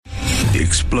the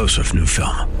explosive new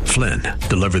film, Flynn,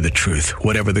 Deliver the Truth,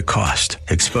 Whatever the Cost,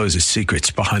 exposes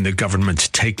secrets behind the government's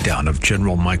takedown of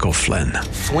General Michael Flynn.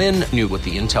 Flynn knew what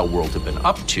the intel world had been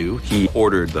up to. He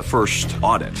ordered the first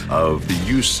audit of the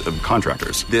use of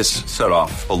contractors. This set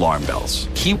off alarm bells.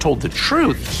 He told the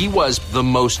truth. He was the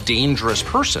most dangerous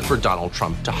person for Donald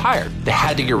Trump to hire. They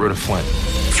had to get rid of Flynn.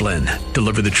 Flynn,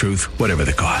 Deliver the Truth, Whatever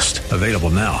the Cost. Available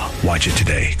now. Watch it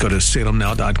today. Go to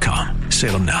salemnow.com.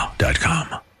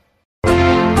 salemnow.com.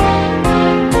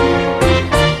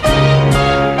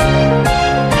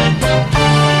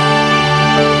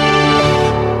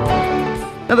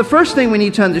 Now, the first thing we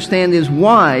need to understand is,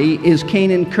 why is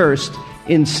Canaan cursed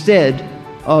instead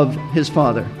of his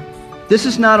father? This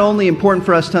is not only important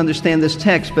for us to understand this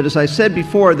text, but as I said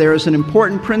before, there is an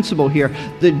important principle here.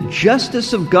 The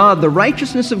justice of God, the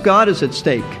righteousness of God is at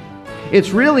stake.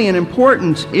 It's really an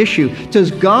important issue. Does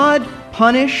God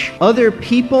punish other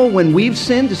people when we've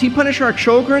sinned? Does he punish our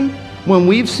children when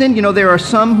we've sinned? You know, there are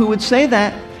some who would say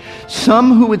that.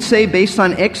 Some who would say, based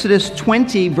on Exodus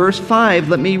 20, verse 5,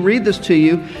 let me read this to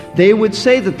you, they would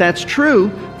say that that's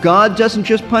true. God doesn't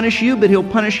just punish you, but he'll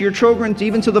punish your children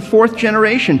even to the fourth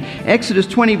generation. Exodus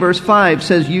 20, verse 5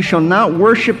 says, "You shall not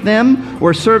worship them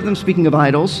or serve them," speaking of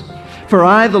idols. "For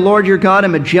I, the Lord your God,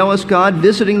 am a jealous God,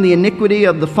 visiting the iniquity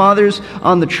of the fathers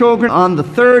on the children, on the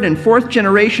third and fourth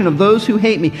generation of those who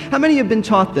hate me." How many have been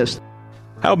taught this?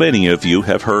 How many of you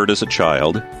have heard as a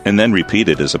child, and then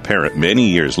repeated as a parent many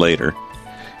years later,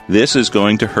 "This is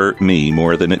going to hurt me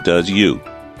more than it does you"?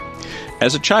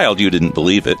 As a child, you didn't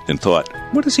believe it and thought,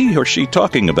 "What is he or she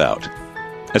talking about?"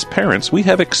 As parents, we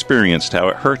have experienced how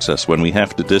it hurts us when we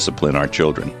have to discipline our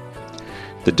children.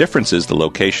 The difference is the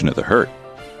location of the hurt.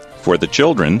 For the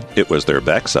children, it was their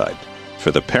backside. For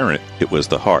the parent, it was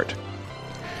the heart.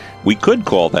 We could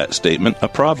call that statement a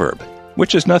proverb,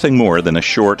 which is nothing more than a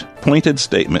short, pointed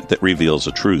statement that reveals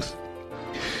a truth.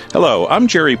 Hello, I'm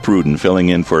Jerry Pruden, filling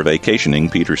in for vacationing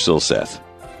Peter Silseth.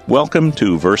 Welcome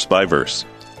to Verse by Verse.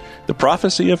 The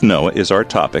prophecy of Noah is our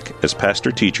topic as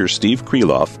pastor-teacher Steve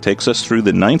Kreloff takes us through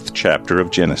the 9th chapter of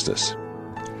Genesis.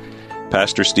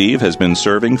 Pastor Steve has been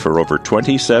serving for over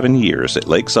 27 years at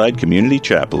Lakeside Community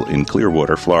Chapel in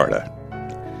Clearwater, Florida.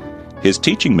 His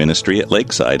teaching ministry at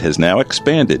Lakeside has now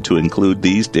expanded to include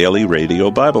these daily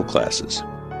radio Bible classes.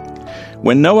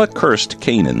 When Noah cursed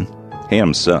Canaan,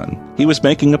 Ham's son, he was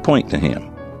making a point to Ham.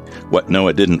 What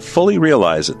Noah didn't fully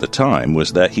realize at the time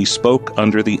was that he spoke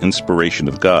under the inspiration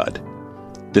of God.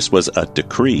 This was a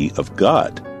decree of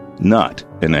God, not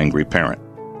an angry parent.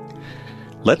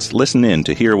 Let's listen in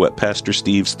to hear what Pastor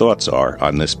Steve's thoughts are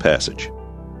on this passage.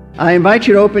 I invite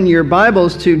you to open your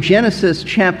Bibles to Genesis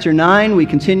chapter 9. We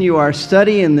continue our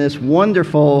study in this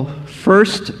wonderful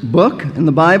first book in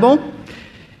the Bible.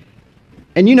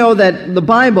 And you know that the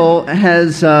Bible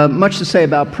has much to say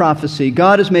about prophecy.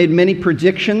 God has made many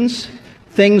predictions,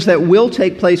 things that will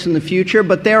take place in the future,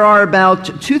 but there are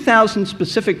about 2,000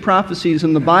 specific prophecies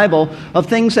in the Bible of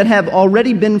things that have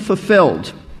already been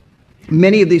fulfilled.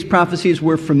 Many of these prophecies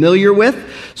we're familiar with,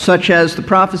 such as the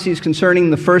prophecies concerning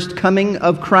the first coming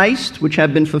of Christ, which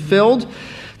have been fulfilled.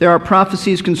 There are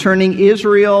prophecies concerning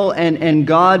Israel and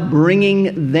God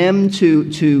bringing them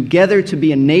together to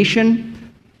be a nation.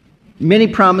 Many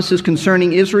promises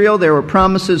concerning Israel. There were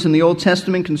promises in the Old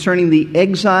Testament concerning the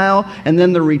exile and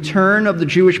then the return of the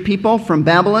Jewish people from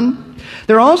Babylon.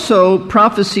 There are also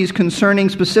prophecies concerning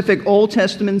specific Old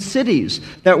Testament cities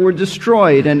that were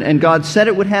destroyed, and God said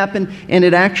it would happen, and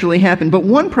it actually happened. But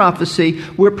one prophecy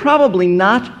we're probably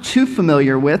not too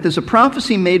familiar with is a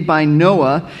prophecy made by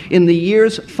Noah in the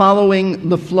years following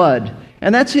the flood.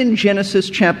 And that's in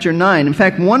Genesis chapter 9. In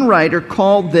fact, one writer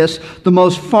called this the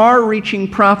most far-reaching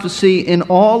prophecy in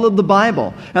all of the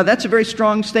Bible. Now, that's a very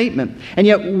strong statement. And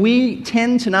yet, we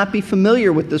tend to not be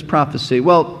familiar with this prophecy.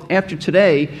 Well, after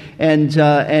today and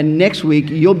next week,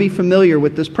 you'll be familiar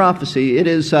with this prophecy. It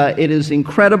is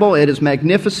incredible, it is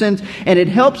magnificent, and it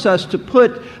helps us to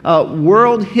put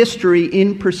world history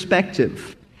in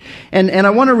perspective. And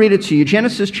I want to read it to you.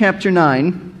 Genesis chapter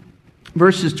 9.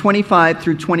 Verses 25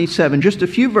 through 27, just a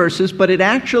few verses, but it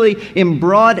actually, in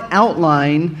broad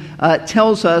outline,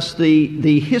 tells us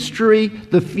the history,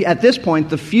 at this point,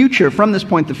 the future, from this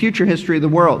point, the future history of the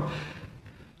world.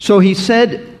 So he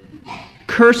said,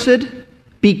 "Cursed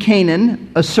be Canaan,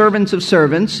 a servant of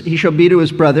servants, he shall be to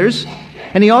his brothers."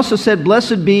 And he also said,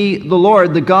 "Blessed be the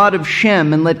Lord, the God of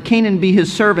Shem, and let Canaan be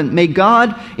his servant. May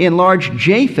God enlarge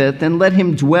Japheth, and let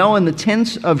him dwell in the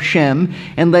tents of Shem,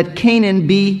 and let Canaan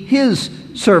be his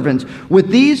servant." With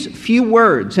these few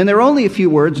words, and they're only a few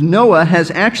words, Noah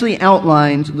has actually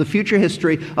outlined the future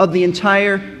history of the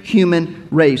entire human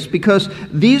race, because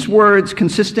these words,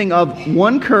 consisting of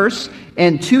one curse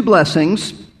and two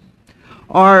blessings,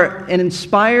 are an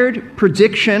inspired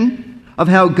prediction of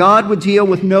how God would deal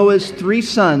with Noah's three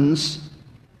sons,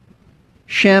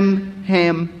 Shem,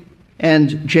 Ham,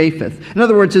 and Japheth. In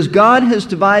other words, as God has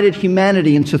divided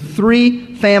humanity into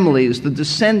three families, the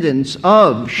descendants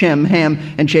of Shem, Ham,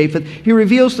 and Japheth, he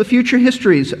reveals the future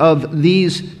histories of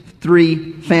these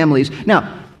three families.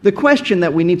 Now, the question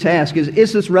that we need to ask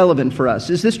is this relevant for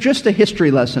us? Is this just a history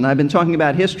lesson? I've been talking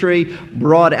about history,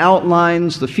 broad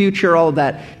outlines, the future, all of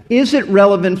that. Is it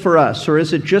relevant for us, or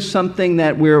is it just something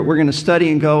that we're going to study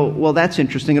and go, well, that's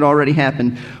interesting, it already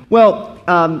happened? Well,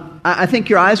 I think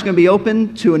your eyes are going to be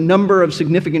open to a number of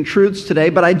significant truths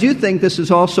today, but I do think this is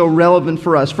also relevant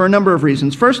for us for a number of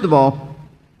reasons. First of all,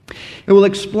 it will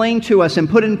explain to us and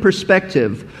put in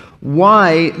perspective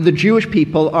why the Jewish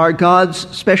people are God's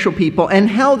special people and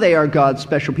how they are God's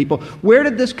special people. Where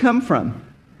did this come from?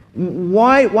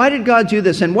 Why did God do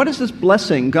this? And what is this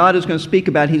blessing God is going to speak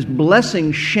about? He's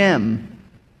blessing Shem.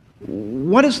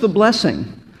 What is the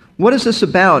blessing? What is this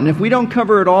about? And if we don't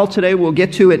cover it all today, we'll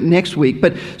get to it next week.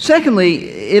 But secondly,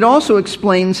 it also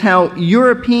explains how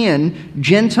European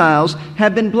Gentiles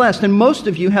have been blessed. And most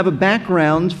of you have a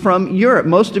background from Europe.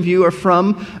 Most of you are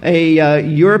from a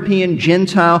European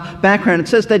Gentile background. It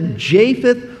says that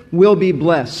Japheth will be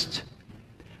blessed.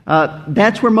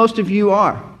 That's where most of you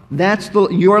are. That's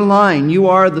your line. You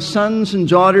are the sons and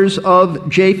daughters of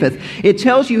Japheth. It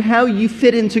tells you how you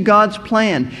fit into God's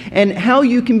plan and how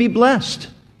you can be blessed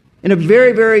in a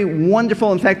very, very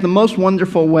wonderful, in fact, the most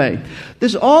wonderful way.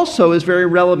 This also is very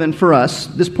relevant for us,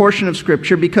 this portion of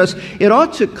Scripture, because it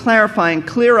ought to clarify and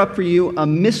clear up for you a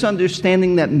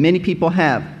misunderstanding that many people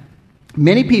have.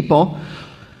 Many people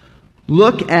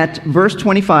look at verse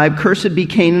 25, "Cursed be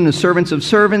Canaan, the servants of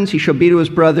servants, he shall be to his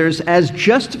brothers," as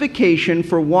justification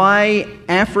for why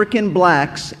African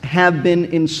blacks have been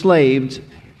enslaved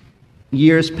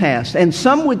years past. And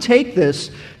some would take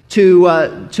this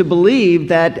to believe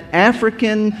that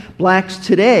African blacks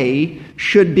today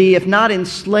should be, if not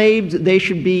enslaved, they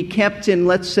should be kept in,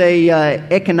 let's say,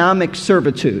 economic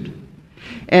servitude.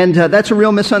 And that's a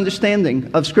real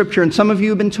misunderstanding of Scripture. And some of you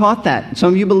have been taught that.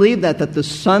 Some of you believe that the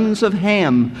sons of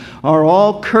Ham are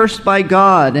all cursed by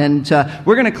God. And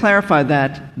we're going to clarify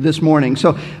that this morning.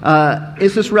 So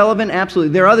is this relevant?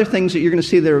 Absolutely. There are other things that you're going to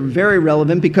see that are very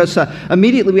relevant, because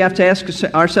immediately we have to ask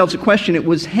ourselves a question. It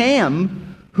was Ham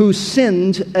who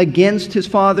sinned against his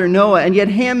father Noah, and yet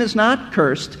Ham is not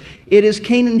cursed. It is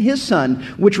Canaan, his son,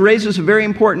 which raises a very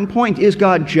important point. Is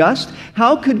God just?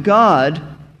 How could God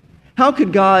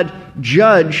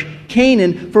judge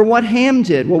Canaan for what Ham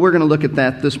did? Well, we're going to look at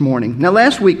that this morning. Now,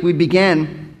 last week we began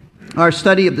our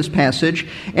study of this passage,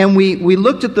 and we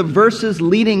looked at the verses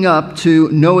leading up to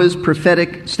Noah's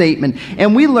prophetic statement,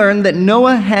 and we learned that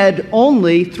Noah had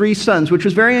only 3 sons, which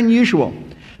was very unusual.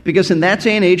 Because in that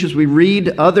day and age, as we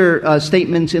read other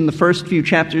statements in the first few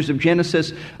chapters of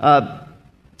Genesis,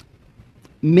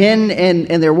 men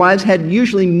and their wives had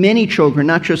usually many children,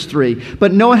 not just 3.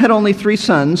 But Noah had only 3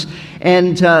 sons,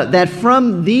 and that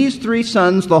from these 3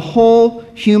 sons, the whole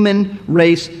human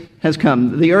race has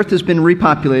come. The earth has been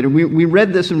repopulated. We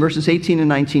read this in verses 18 and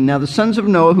 19. Now the sons of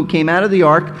Noah who came out of the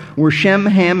ark were Shem,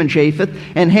 Ham, and Japheth,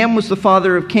 and Ham was the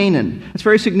father of Canaan. That's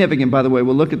very significant, by the way.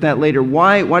 We'll look at that later.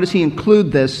 Why does he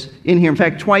include this in here? In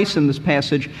fact, twice in this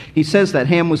passage, he says that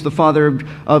Ham was the father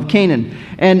of Canaan.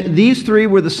 And these 3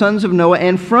 were the sons of Noah,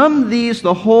 and from these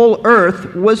the whole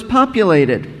earth was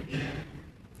populated.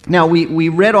 Now, we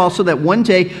read also that one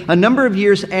day, a number of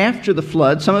years after the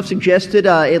flood, some have suggested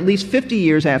at least 50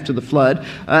 years after the flood,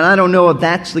 and I don't know if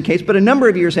that's the case, but a number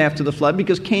of years after the flood,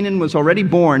 because Canaan was already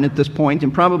born at this point,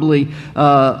 and probably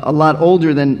a lot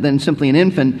older than simply an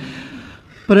infant.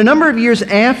 But a number of years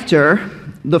after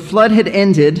the flood had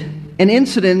ended, an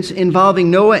incident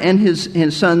involving Noah and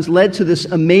his sons led to this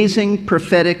amazing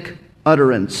prophetic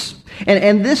utterance.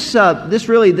 And this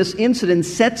incident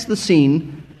sets the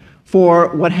scene for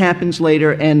what happens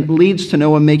later and leads to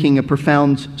Noah making a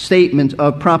profound statement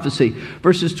of prophecy.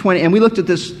 Verses 20, and we looked at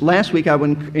this last week. I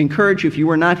would encourage you, if you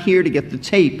were not here, to get the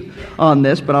tape on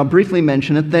this, but I'll briefly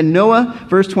mention it. Then Noah,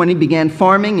 verse 20, began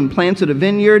farming and planted a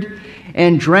vineyard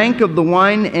and drank of the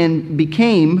wine and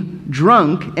became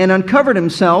drunk and uncovered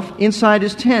himself inside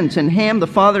his tent. And Ham, the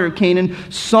father of Canaan,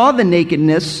 saw the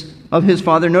nakedness of his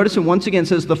father. Notice it once again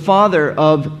says the father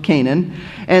of Canaan,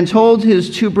 and told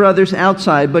his 2 brothers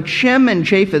outside. But Shem and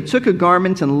Japheth took a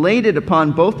garment and laid it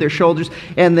upon both their shoulders,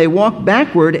 and they walked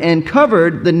backward and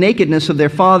covered the nakedness of their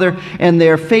father, and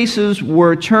their faces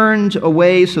were turned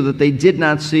away so that they did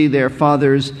not see their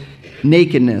father's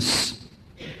nakedness.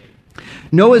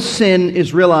 Noah's sin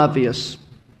is real obvious.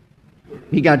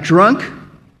 He got drunk,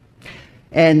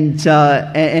 and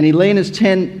he lay in his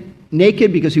tent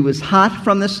naked because he was hot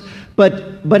from this.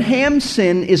 But Ham's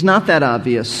sin is not that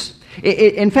obvious.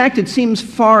 In fact, it seems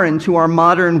foreign to our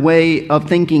modern way of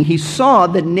thinking. He saw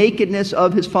the nakedness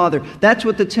of his father. That's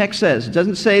what the text says. It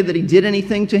doesn't say that he did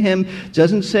anything to him. It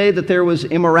doesn't say that there was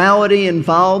immorality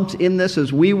involved in this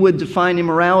as we would define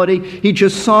immorality. He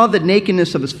just saw the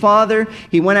nakedness of his father.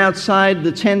 He went outside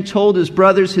the tent, told his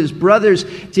brothers. His brothers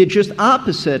did just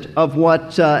opposite of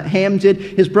what Ham did.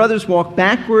 His brothers walked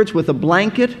backwards with a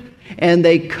blanket, and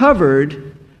they covered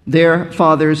their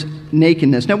father's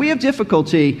nakedness. Now, we have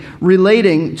difficulty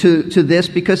relating to this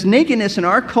because nakedness in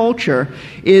our culture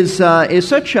is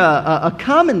such a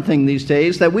common thing these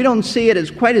days that we don't see it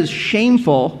as quite as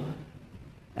shameful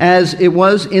as it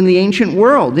was in the ancient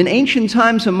world. In ancient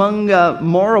times, among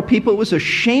moral people, it was a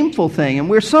shameful thing, and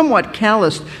we're somewhat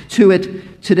calloused to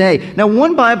it today. Now,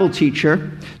 one Bible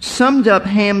teacher summed up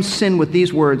Ham's sin with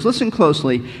these words. Listen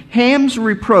closely. Ham's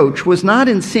reproach was not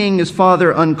in seeing his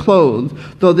father unclothed,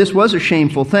 though this was a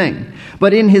shameful thing,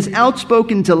 but in his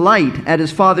outspoken delight at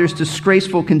his father's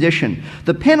disgraceful condition.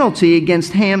 The penalty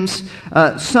against Ham's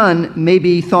son may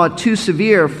be thought too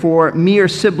severe for mere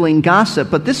sibling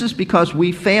gossip, but this is because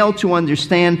we fail to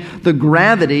understand the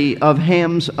gravity of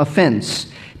Ham's offense.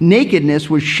 Nakedness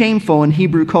was shameful in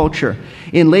Hebrew culture.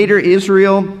 In later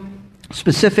Israel,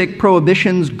 specific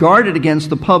prohibitions guarded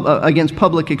against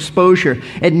public exposure,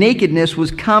 and nakedness was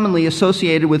commonly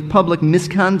associated with public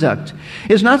misconduct.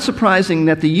 It's not surprising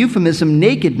that the euphemism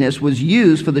nakedness was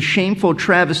used for the shameful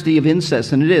travesty of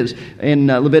incest, and it is in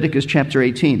Leviticus chapter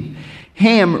 18.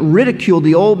 Ham ridiculed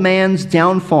the old man's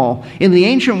downfall. In the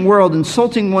ancient world,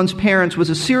 insulting one's parents was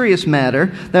a serious matter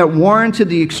that warranted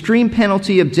the extreme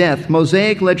penalty of death.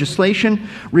 Mosaic legislation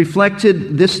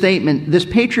reflected this statement. This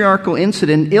patriarchal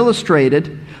incident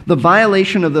illustrated the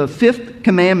violation of the fifth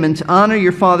commandment, honor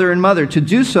your father and mother. To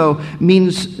do so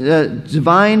means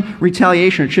divine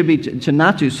retaliation. It should be to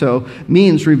not do so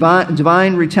means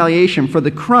divine retaliation. For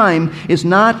the crime is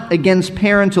not against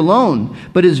parent alone,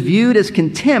 but is viewed as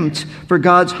contempt for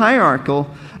God's hierarchical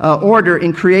order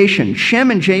in creation.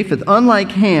 Shem and Japheth, unlike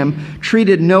Ham,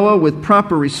 treated Noah with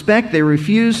proper respect. They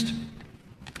refused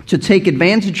to take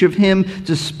advantage of him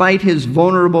despite his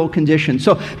vulnerable condition.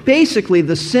 So basically,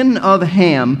 the sin of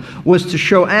Ham was to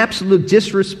show absolute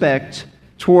disrespect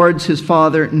towards his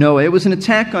father Noah. It was an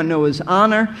attack on Noah's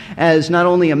honor as not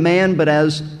only a man, but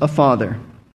as a father.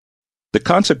 The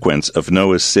consequence of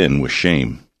Noah's sin was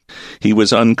shame. He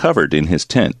was uncovered in his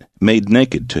tent, made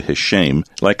naked to his shame,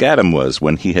 like Adam was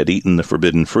when he had eaten the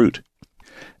forbidden fruit.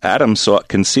 Adam sought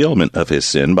concealment of his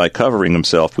sin by covering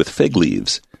himself with fig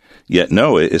leaves. Yet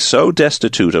Noah is so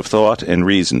destitute of thought and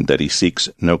reason that he seeks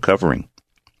no covering.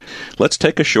 Let's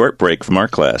take a short break from our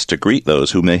class to greet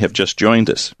those who may have just joined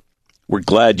us. We're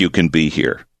glad you can be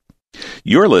here.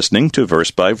 You're listening to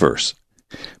Verse by Verse.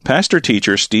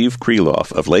 Pastor-teacher Steve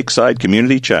Kreloff of Lakeside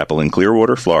Community Chapel in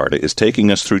Clearwater, Florida, is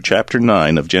taking us through Chapter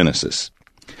 9 of Genesis.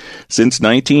 Since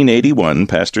 1981,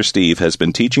 Pastor Steve has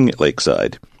been teaching at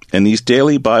Lakeside, and these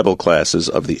daily Bible classes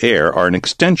of the air are an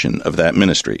extension of that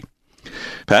ministry.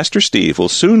 Pastor Steve will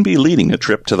soon be leading a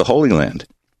trip to the Holy Land.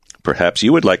 Perhaps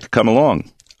you would like to come along.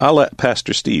 I'll let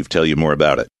Pastor Steve tell you more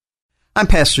about it. I'm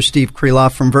Pastor Steve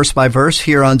Kreloff from Verse by Verse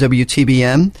here on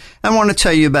WTBN. I want to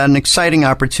tell you about an exciting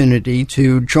opportunity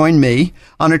to join me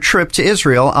on a trip to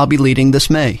Israel I'll be leading this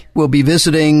May. We'll be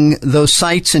visiting those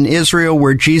sites in Israel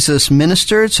where Jesus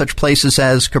ministered, such places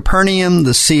as Capernaum,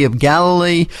 the Sea of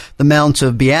Galilee, the Mount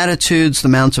of Beatitudes, the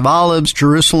Mount of Olives,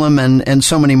 Jerusalem, and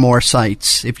so many more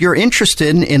sites. If you're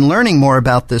interested in learning more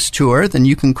about this tour, then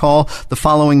you can call the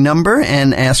following number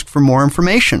and ask for more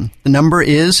information. The number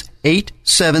is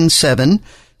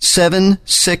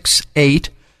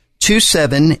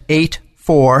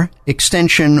 877-768-2784,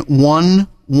 extension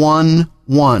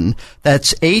 111.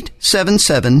 That's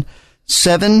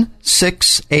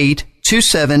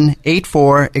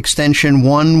 877-768-2784, extension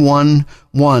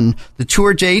 111. The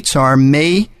tour dates are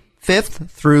May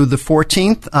 5th through the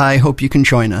 14th. I hope you can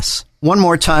join us. One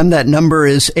more time, that number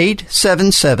is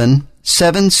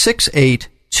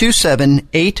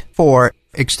 877-768-2784,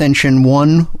 extension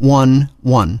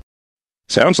 111.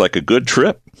 Sounds like a good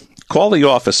trip. Call the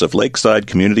office of Lakeside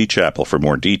Community Chapel for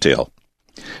more detail.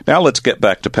 Now let's get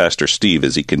back to Pastor Steve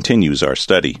as he continues our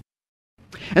study.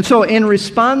 And so in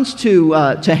response to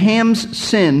Ham's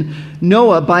sin,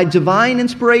 Noah, by divine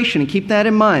inspiration, and keep that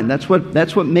in mind, that's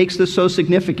what makes this so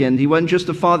significant. He wasn't just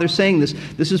a father saying this.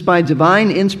 This is by divine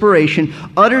inspiration,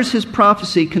 utters his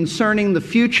prophecy concerning the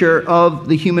future of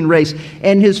the human race.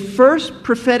 And his first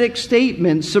prophetic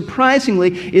statement,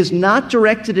 surprisingly, is not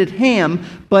directed at Ham,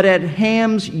 but at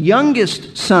Ham's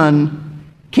youngest son,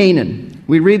 Canaan.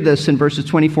 We read this in verses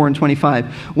 24 and 25.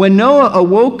 When Noah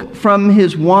awoke from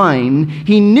his wine,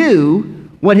 he knew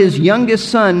what his youngest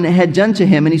son had done to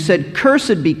him, and he said,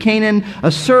 "Cursed be Canaan,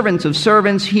 a servant of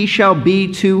servants, he shall be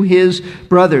to his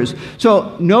brothers."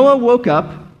 So Noah woke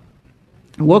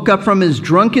up from his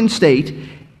drunken state,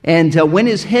 and when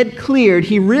his head cleared,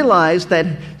 he realized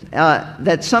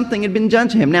that something had been done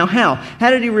to him. Now, how?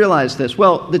 How did he realize this?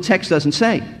 Well, the text doesn't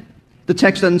say. The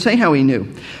text doesn't say how he knew.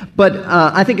 But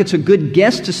I think it's a good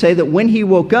guess to say that when he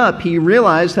woke up, he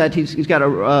realized that he's got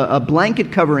a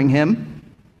blanket covering him.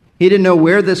 He didn't know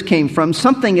where this came from.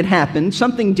 Something had happened,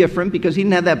 something different, because he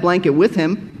didn't have that blanket with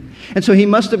him. And so he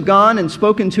must have gone and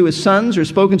spoken to his sons or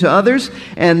spoken to others,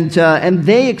 and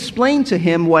they explained to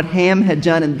him what Ham had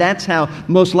done, and that's how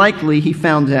most likely he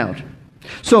found out.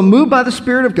 So moved by the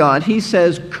Spirit of God, he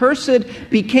says, "Cursed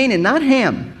be Canaan," not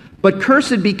Ham, but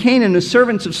 "Cursed be Canaan, the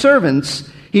servants of servants,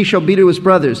 he shall be to his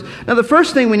brothers." Now the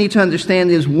first thing we need to understand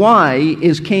is, why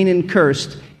is Canaan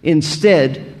cursed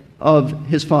instead of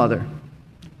his father?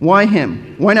 Why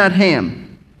him? Why not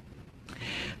Ham?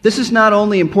 This is not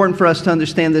only important for us to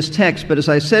understand this text, but as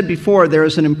I said before, there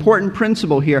is an important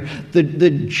principle here.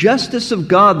 The justice of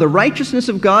God, the righteousness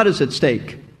of God is at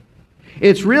stake.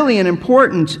 It's really an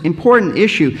important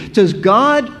issue. Does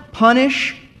God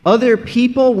punish other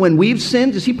people when we've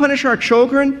sinned? Does he punish our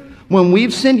children when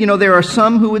we've sinned? You know, there are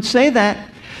some who would say that.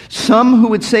 Some who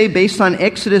would say, based on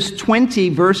Exodus 20,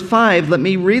 verse 5, let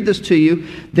me read this to you,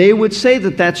 they would say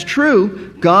that that's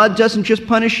true. God doesn't just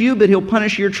punish you, but he'll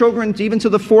punish your children even to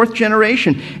the fourth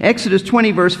generation. Exodus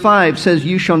 20, verse 5 says,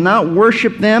 "You shall not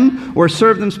worship them or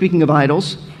serve them," speaking of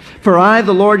idols. "For I,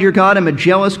 the Lord your God, am a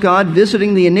jealous God,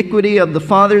 visiting the iniquity of the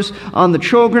fathers on the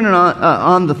children and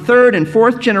on the third and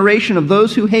fourth generation of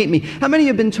those who hate me." How many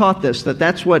have been taught this,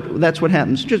 that's what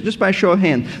happens? Just by a show of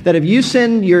hand. That if you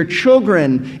send your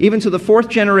children even to the fourth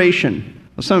generation,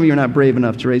 well, some of you are not brave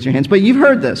enough to raise your hands, but you've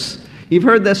heard this. You've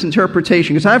heard this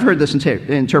interpretation, because I've heard this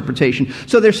interpretation.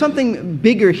 So there's something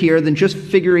bigger here than just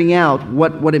figuring out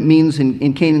what it means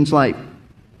in Canaan's life.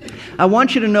 I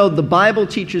want you to know the Bible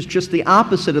teaches just the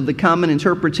opposite of the common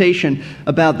interpretation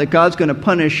about that God's going to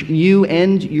punish you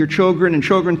and your children and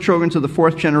children's children to the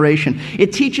fourth generation.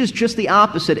 It teaches just the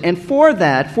opposite. And for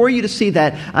you to see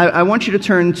that, I want you to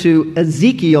turn to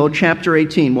Ezekiel chapter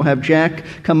 18. We'll have Jack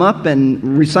come up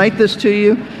and recite this to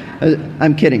you.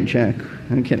 I'm kidding, Jack.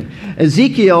 I'm kidding.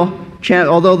 Ezekiel,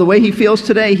 although the way he feels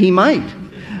today, he might.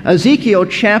 Ezekiel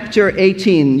chapter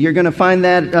 18. You're going to find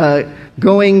that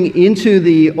going into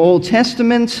the Old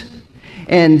Testament,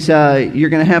 and you're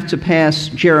going to have to pass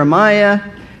Jeremiah,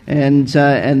 and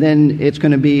then it's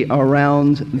going to be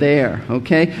around there,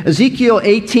 okay? Ezekiel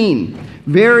 18,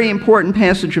 very important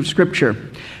passage of Scripture.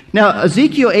 Now,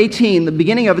 Ezekiel 18, the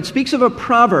beginning of it, speaks of a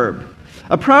proverb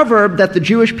that the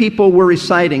Jewish people were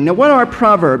reciting. Now, what are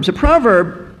proverbs? A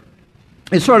proverb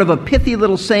is sort of a pithy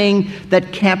little saying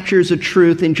that captures a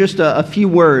truth in just a few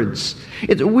words.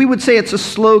 We would say it's a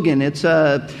slogan.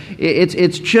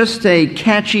 It's just a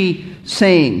catchy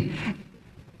saying.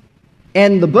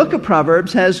 And the book of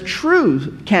Proverbs has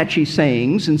true catchy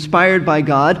sayings inspired by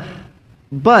God.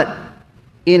 But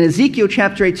in Ezekiel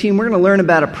chapter 18, we're going to learn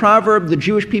about a proverb the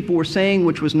Jewish people were saying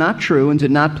which was not true and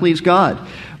did not please God.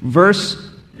 Verse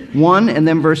 1 and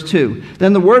then verse 2.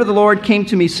 "Then the word of the Lord came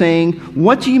to me, saying,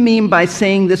 What do you mean by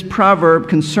saying this proverb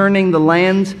concerning the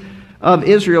land of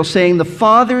Israel, saying, The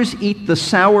fathers eat the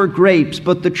sour grapes,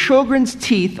 but the children's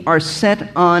teeth are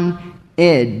set on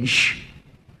edge?"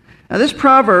 Now this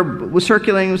proverb was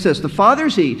circulating with this: the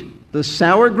fathers eat the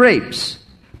sour grapes,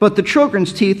 but the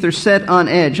children's teeth are set on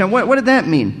edge. Now what did that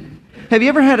mean? Have you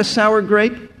ever had a sour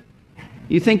grape?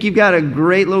 You think you've got a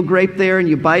great little grape there, and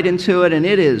you bite into it, and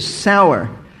it is sour.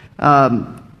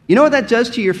 You know what that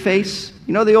does to your face?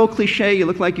 You know the old cliche, you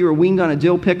look like you were weaned on a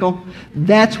dill pickle?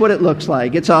 That's what it looks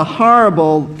like. It's a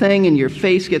horrible thing, and your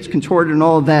face gets contorted and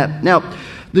all of that. Now,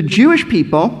 the Jewish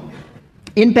people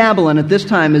in Babylon at this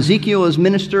time, Ezekiel is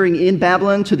ministering in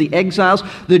Babylon to the exiles.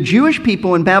 The Jewish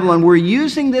people in Babylon were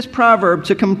using this proverb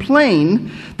to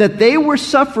complain that they were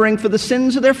suffering for the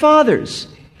sins of their fathers.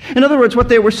 In other words, what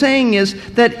they were saying is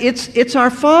that it's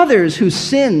our fathers who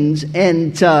sinned,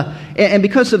 and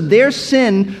because of their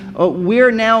sin, we're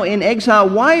now in exile.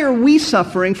 Why are we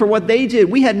suffering for what they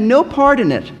did? We had no part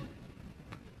in it.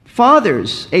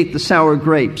 fathers ate the sour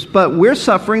grapes, but we're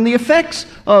suffering the effects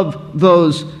of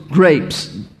those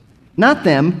grapes. Not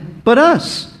them, but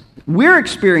us. We're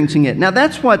experiencing it. Now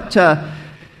that's what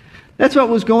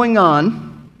was going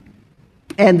on,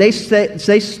 and they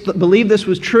believed this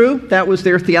was true. That was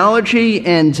their theology,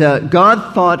 and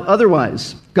God thought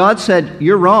otherwise. God said,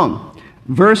 "You're wrong."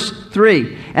 Verse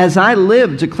 3, "As I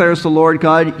live, declares the Lord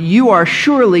God, you are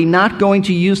surely not going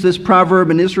to use this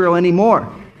proverb in Israel anymore.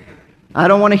 I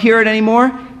don't want to hear it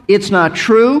anymore. It's not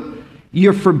true.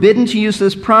 You're forbidden to use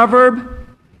this proverb.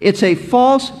 It's a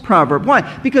false proverb." Why?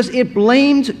 Because it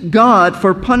blamed God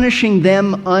for punishing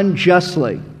them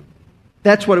unjustly.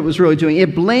 That's what it was really doing.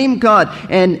 It blamed God.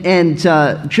 And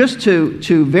just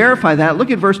to verify that,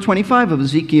 look at verse 25 of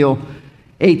Ezekiel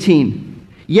 18.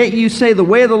 "Yet you say the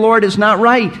way of the Lord is not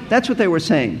right." That's what they were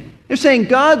saying. They're saying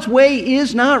God's way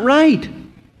is not right.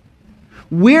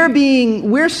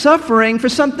 We're suffering for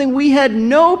something we had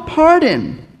no part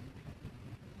in.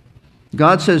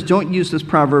 God says, don't use this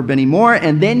proverb anymore,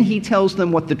 and then he tells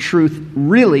them what the truth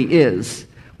really is,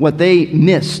 what they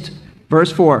missed.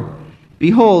 Verse 4,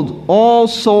 "Behold, all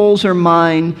souls are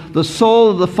mine, the soul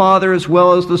of the Father as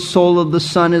well as the soul of the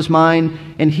Son is mine,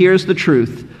 and here's the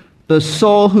truth. The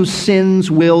soul who sins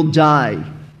will die."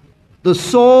 The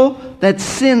soul that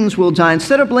sins will die.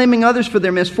 Instead of blaming others for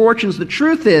their misfortunes, the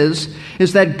truth is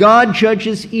that God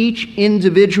judges each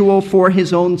individual for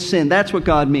his own sin. That's what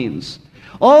God means.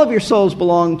 All of your souls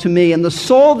belong to me, and the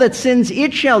soul that sins,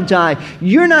 it shall die.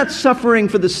 You're not suffering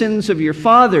for the sins of your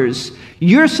fathers.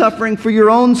 You're suffering for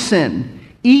your own sin.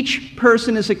 Each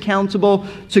person is accountable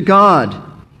to God.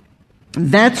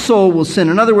 That soul will sin.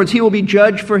 In other words, he will be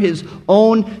judged for his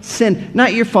own sin,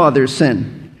 not your father's sin.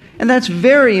 And that's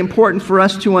very important for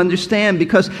us to understand,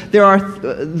 because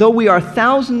though we are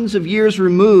thousands of years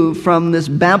removed from this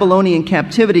Babylonian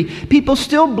captivity, people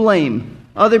still blame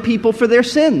other people for their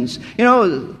sins. You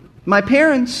know, my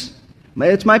parents.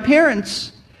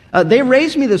 They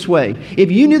raised me this way.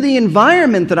 If you knew the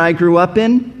environment that I grew up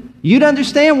in, you'd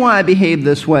understand why I behaved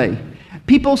this way.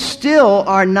 People still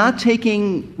are not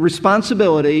taking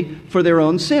responsibility for their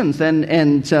own sins,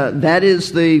 and that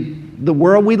is the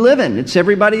world we live in. It's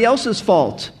everybody else's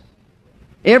fault.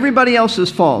 Everybody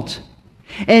else's fault.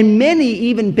 And many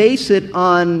even base it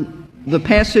on the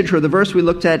passage or the verse we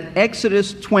looked at,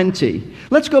 Exodus 20.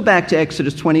 Let's go back to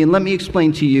Exodus 20, and let me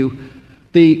explain to you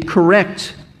the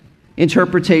correct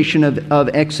interpretation of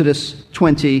Exodus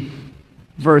 20,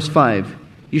 verse 5.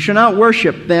 "You shall not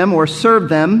worship them or serve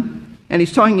them." And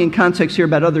he's talking in context here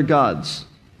about other gods.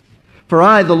 "For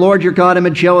I, the Lord your God, am a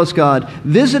jealous God,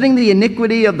 visiting the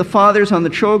iniquity of the fathers on the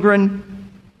children,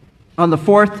 on the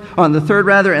third,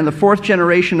 and the fourth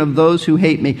generation of those who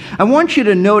hate me." I want you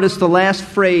to notice the last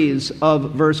phrase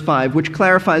of verse 5, which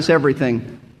clarifies everything.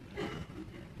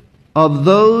 "Of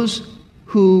those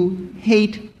who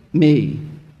hate me."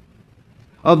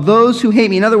 Of those who hate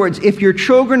me. In other words, if your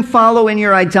children follow in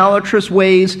your idolatrous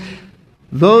ways,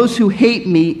 those who hate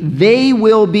me, they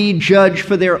will be judged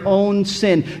for their own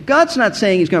sin. God's not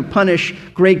saying he's going to punish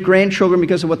great-grandchildren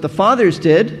because of what the fathers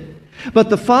did.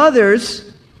 But the fathers,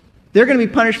 they're going to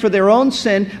be punished for their own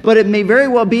sin, but it may very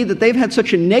well be that they've had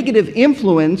such a negative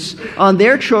influence on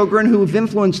their children, who have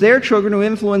influenced their children, who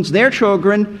influenced their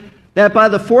children, that by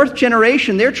the fourth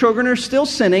generation, their children are still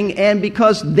sinning, and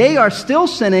because they are still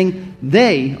sinning,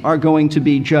 they are going to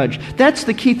be judged. That's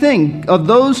the key thing. Of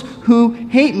those who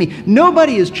hate me.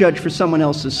 Nobody is judged for someone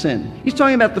else's sin. He's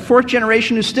talking about the fourth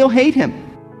generation who still hate him.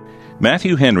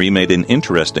 Matthew Henry made an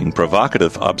interesting,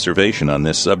 provocative observation on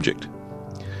this subject.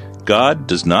 God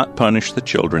does not punish the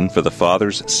children for the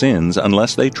father's sins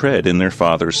unless they tread in their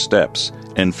father's steps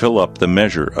and fill up the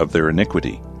measure of their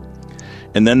iniquity.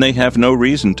 And then they have no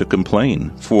reason to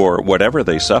complain, for whatever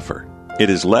they suffer, it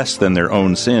is less than their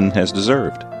own sin has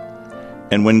deserved.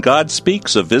 And when God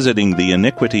speaks of visiting the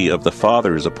iniquity of the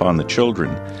fathers upon the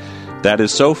children, that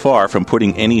is so far from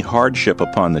putting any hardship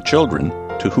upon the children,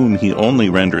 to whom he only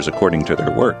renders according to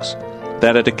their works,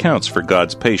 that it accounts for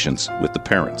God's patience with the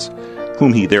parents,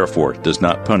 whom he therefore does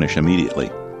not punish immediately.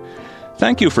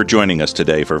 Thank you for joining us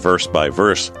today for Verse by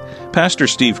Verse. Pastor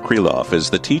Steve Kreloff is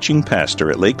the teaching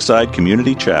pastor at Lakeside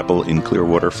Community Chapel in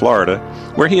Clearwater, Florida,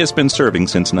 where he has been serving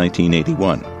since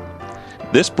 1981.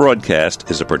 This broadcast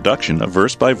is a production of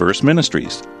Verse by Verse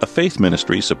Ministries, a faith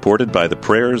ministry supported by the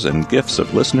prayers and gifts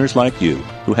of listeners like you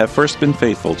who have first been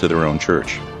faithful to their own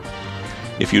church.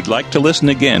 If you'd like to listen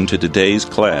again to today's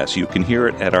class, you can hear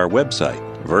it at our website,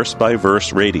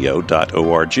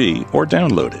 versebyverseradio.org, or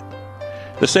download it.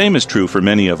 The same is true for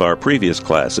many of our previous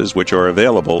classes, which are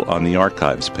available on the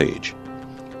archives page.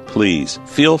 Please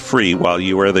feel free while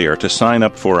you are there to sign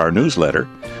up for our newsletter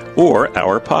or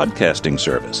our podcasting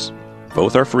service.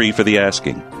 Both are free for the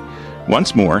asking.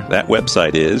 Once more, that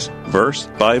website is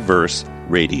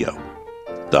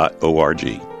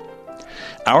versebyverseradio.org.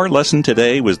 Our lesson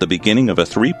today was the beginning of a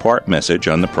 3-part message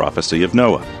on the prophecy of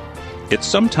Noah. It's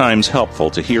sometimes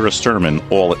helpful to hear a sermon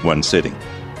all at one sitting.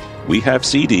 We have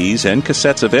CDs and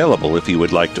cassettes available if you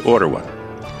would like to order one.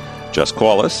 Just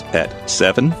call us at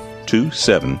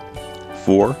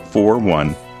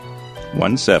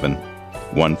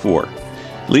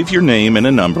 727-441-1714. Leave your name and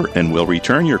a number, and we'll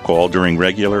return your call during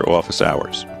regular office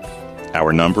hours.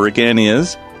 Our number again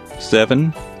is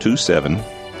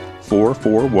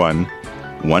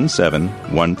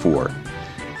 727-441-1714.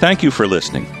 Thank you for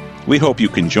listening. We hope you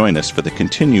can join us for the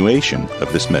continuation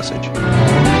of this message.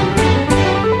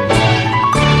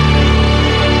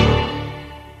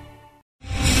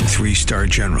 Three-star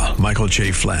General Michael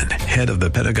J. Flynn, head of the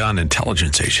Pentagon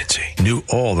Intelligence Agency, knew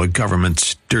all the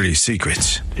government's dirty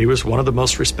secrets. He was one of the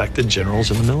most respected generals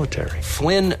in the military.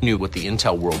 Flynn knew what the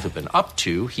intel world had been up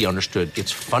to. He understood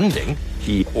its funding.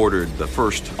 He ordered the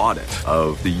first audit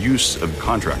of the use of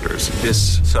contractors.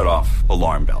 This set off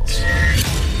alarm bells.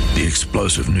 The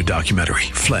explosive new documentary,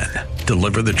 Flynn,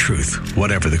 Deliver the Truth,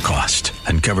 Whatever the Cost,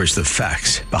 uncovers the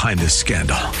facts behind this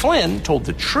scandal. Flynn told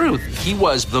the truth. He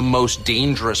was the most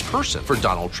dangerous person for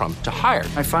Donald Trump to hire.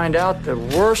 I find out the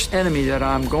worst enemy that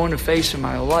I'm going to face in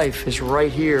my life is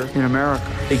right here in America.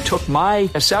 They took my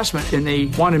assessment and they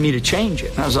wanted me to change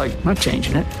it. And I was like, I'm not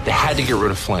changing it. They had to get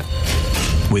rid of Flynn.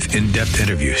 With in-depth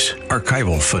interviews,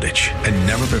 archival footage, and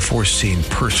never-before-seen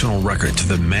personal records of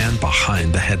the man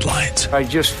behind the headlines. I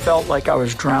just felt like I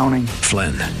was drowning.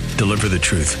 Flynn, Deliver the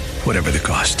Truth, Whatever the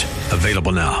Cost.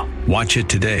 Available now. Watch it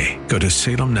today. Go to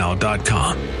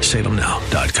salemnow.com.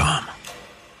 salemnow.com.